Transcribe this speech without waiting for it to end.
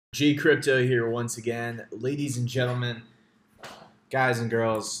G Crypto here once again. Ladies and gentlemen, guys and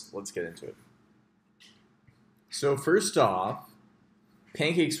girls, let's get into it. So first off,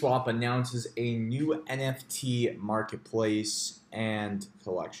 PancakeSwap announces a new NFT marketplace and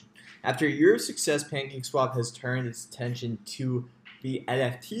collection. After a year of success, PancakeSwap has turned its attention to the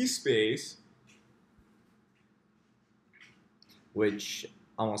NFT space, which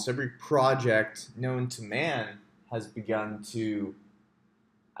almost every project known to man has begun to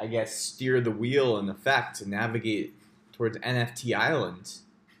steer the wheel in effect to navigate towards NFT Island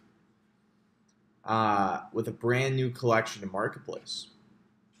with a brand new collection and marketplace.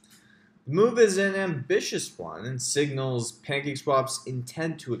 The move is an ambitious one and signals PancakeSwap's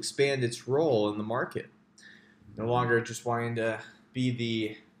intent to expand its role in the market. No longer just wanting to be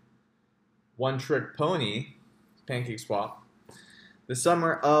the one-trick pony, PancakeSwap. The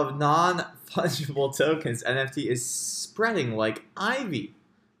summer of non-fungible tokens, NFT, is spreading like ivy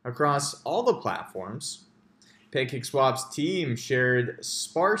across all the platforms. PancakeSwap's team shared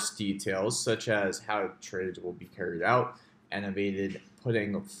sparse details such as how trades will be carried out and evaded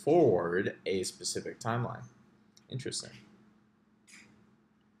putting forward a specific timeline. Interesting.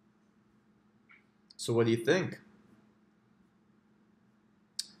 So what do you think?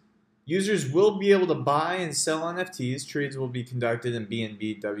 Users will be able to buy and sell NFTs. Trades will be conducted in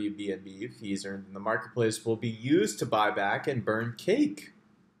BNB, WBNB. Fees earned in the marketplace will be used to buy back and burn cake.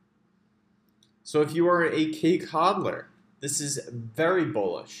 So if you are a cake hodler, this is very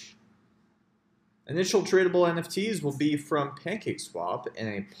bullish. Initial tradable NFTs will be from PancakeSwap and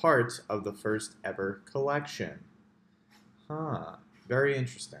a part of the first ever collection. Very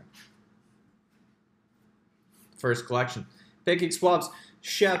interesting. First collection. PancakeSwap's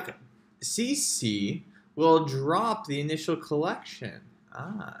Chef CC will drop the initial collection.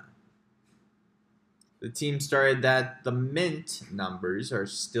 The team started that the mint numbers are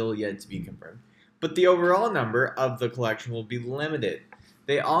still yet to be confirmed, but the overall number of the collection will be limited.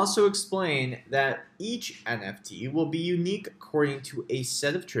 They also explain that each NFT will be unique according to a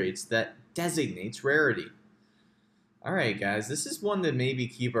set of traits that designates rarity. Alright guys, this is one to maybe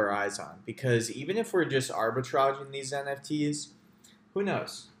keep our eyes on, because even if we're just arbitraging these NFTs, who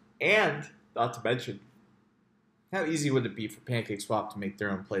knows? And, not to mention, how easy would it be for PancakeSwap to make their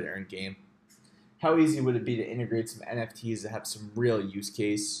own play-to-earn game? How easy would it be to integrate some NFTs that have some real use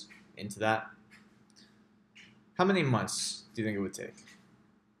case into that? How many months do you think it would take?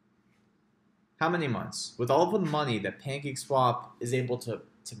 How many months? With all the money that PancakeSwap is able to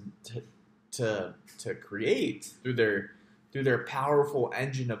create through their powerful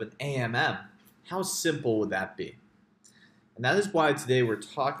engine of an AMM, how simple would that be? And that is why today we're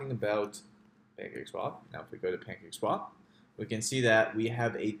talking about PancakeSwap. Now if we go to PancakeSwap, we can see that we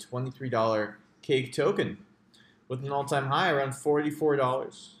have a $23 cake token with an all-time high around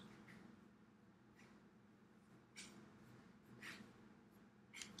 $44.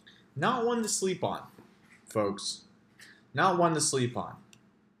 Not one to sleep on, folks. Not one to sleep on.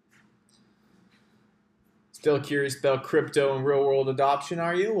 Still curious about crypto and real-world adoption,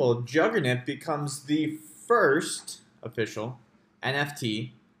 are you? Well, Juggernaut becomes the first official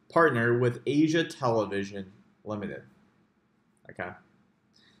NFT partner with Asia Television Limited. Okay.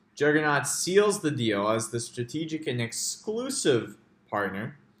 Juggernaut seals the deal as the strategic and exclusive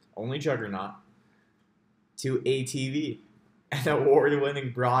partner, only Juggernaut, to ATV, an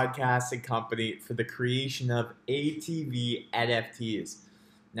award-winning broadcasting company for the creation of ATV NFTs.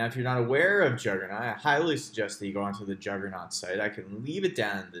 Now, if you're not aware of Juggernaut, I highly suggest that you go onto the Juggernaut site. I can leave it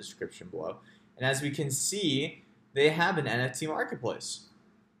down in the description below. And as we can see, they have an NFT marketplace.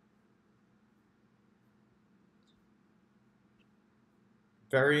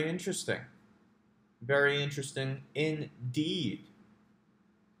 Very interesting. Very interesting indeed.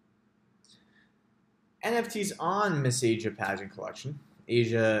 NFTs on Miss Asia Pageant Collection.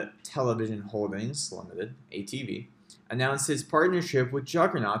 Asia Television Holdings Limited, ATV, announced its partnership with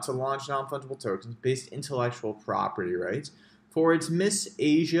Juggernaut to launch non-fungible tokens-based intellectual property rights for its Miss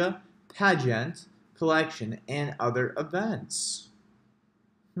Asia Pageant Collection and other events.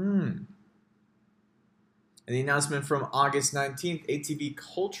 In the announcement from August 19th, ATV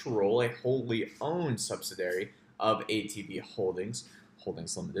Cultural, a wholly owned subsidiary of ATV Holdings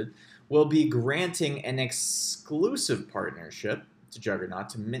Limited, will be granting an exclusive partnership to Juggernaut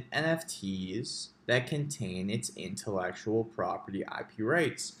to mint NFTs that contain its intellectual property IP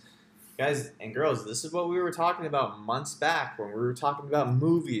rights. Guys and girls, this is what we were talking about months back when we were talking about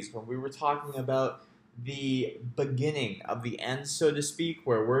movies, when we were talking about the beginning of the end, so to speak,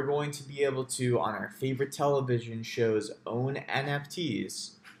 where we're going to be able to, on our favorite television shows, own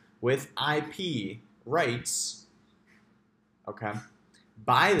NFTs with IP rights. Okay.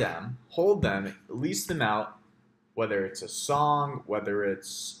 buy them, hold them, lease them out, whether it's a song, whether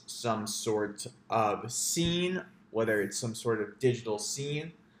it's some sort of scene, whether it's some sort of digital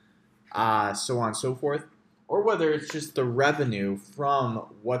scene, so on and so forth, or whether it's just the revenue from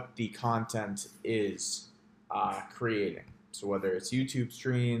what the content is creating. So whether it's YouTube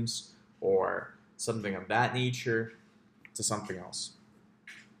streams or something of that nature to something else.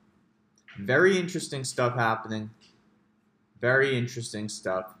 Very interesting stuff happening. Very interesting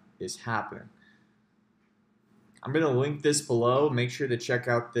stuff is happening. I'm going to link this below. Make sure to check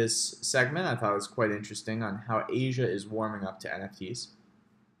out this segment. I thought it was quite interesting on how Asia is warming up to NFTs.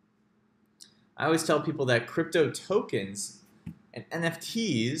 I always tell people that crypto tokens and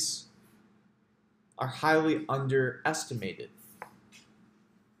NFTs are highly underestimated.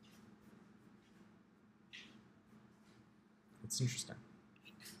 It's interesting.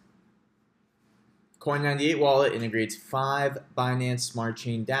 Coin98 Wallet integrates 5 Binance Smart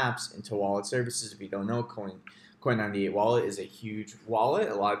Chain dApps into wallet services. If you don't know, Coin98 Wallet is a huge wallet.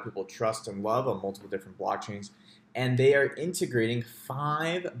 A lot of people trust and love on multiple different blockchains. And they are integrating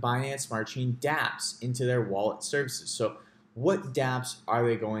 5 Binance Smart Chain dApps into their wallet services. So what dApps are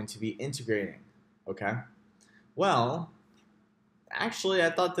they going to be integrating? Okay. Well, actually,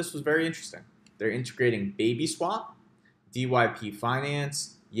 I thought this was very interesting. They're integrating BabySwap, DYP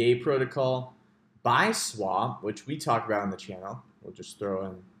Finance, Yay Protocol, BuySwap, which we talk about on the channel. We'll just throw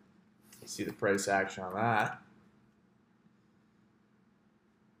in, see the price action on that.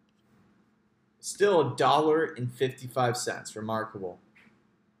 Still $1.55. Remarkable.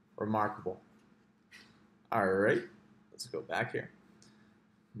 Remarkable. All right, let's go back here.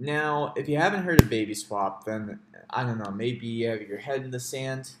 Now, if you haven't heard of BabySwap, then I don't know, maybe you have your head in the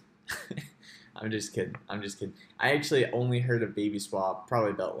sand. I'm just kidding. I'm just kidding. I actually only heard of BabySwap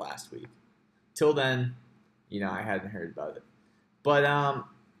probably about last week. Till then, I hadn't heard about it. But I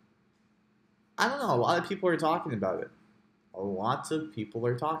don't know. A lot of people are talking about it. Lots of people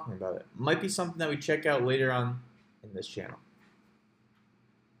are talking about it. Might be something that we check out later on in this channel.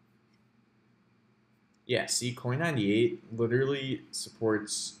 Yeah, see, Coin98 literally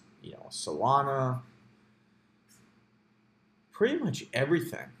supports, Solana, pretty much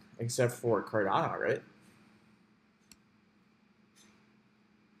everything except for Cardano, right?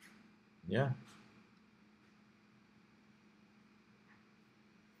 Yeah.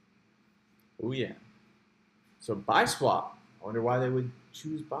 Oh yeah. So BuySwap. I wonder why they would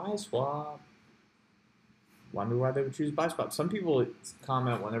choose BuySwap. Wonder why they would choose BuySwap. Some people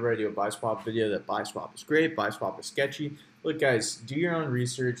comment whenever I do a BuySwap video that BuySwap is great, BuySwap is sketchy. Look, guys, do your own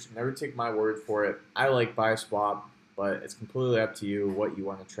research. Never take my word for it. I like BuySwap, but it's completely up to you what you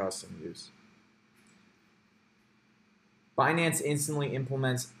want to trust and use. Binance instantly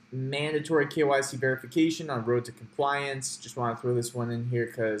implements mandatory KYC verification on road to compliance. Just want to throw this one in here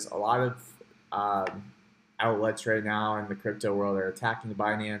because a lot of outlets right now in the crypto world are attacking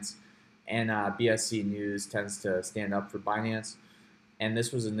Binance, and BSC News tends to stand up for Binance. And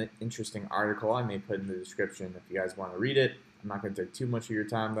this was an interesting article I may put in the description if you guys want to read it. I'm not going to take too much of your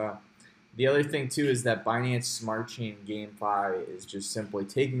time though. The other thing too is that Binance Smart Chain GameFi is just simply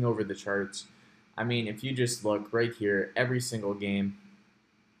taking over the charts. I mean, if you just look right here, every single game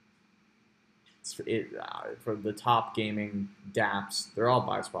for the top gaming dApps, they're all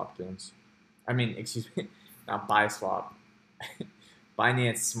BuySwap games. I mean, excuse me, not BuySwap.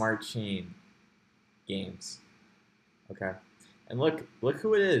 Binance Smart Chain games. Okay. And look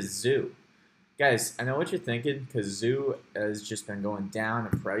who it is, Zoo. Guys, I know what you're thinking because Zoo has just been going down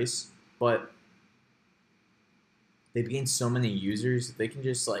in price, but they've gained so many users, they can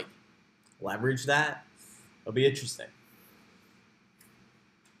just leverage that. It'll be interesting.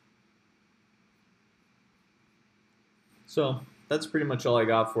 So that's pretty much all I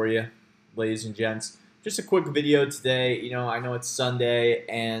got for you, ladies and gents. Just a quick video today. I know it's Sunday,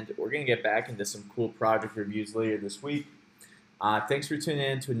 and we're going to get back into some cool project reviews later this week. Thanks for tuning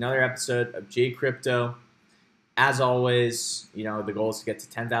in to another episode of J Crypto. As always, the goal is to get to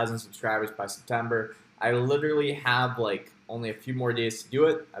 10,000 subscribers by September. I literally have only a few more days to do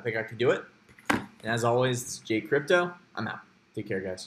it. I think I can do it. And as always, it's J Crypto. I'm out. Take care, guys.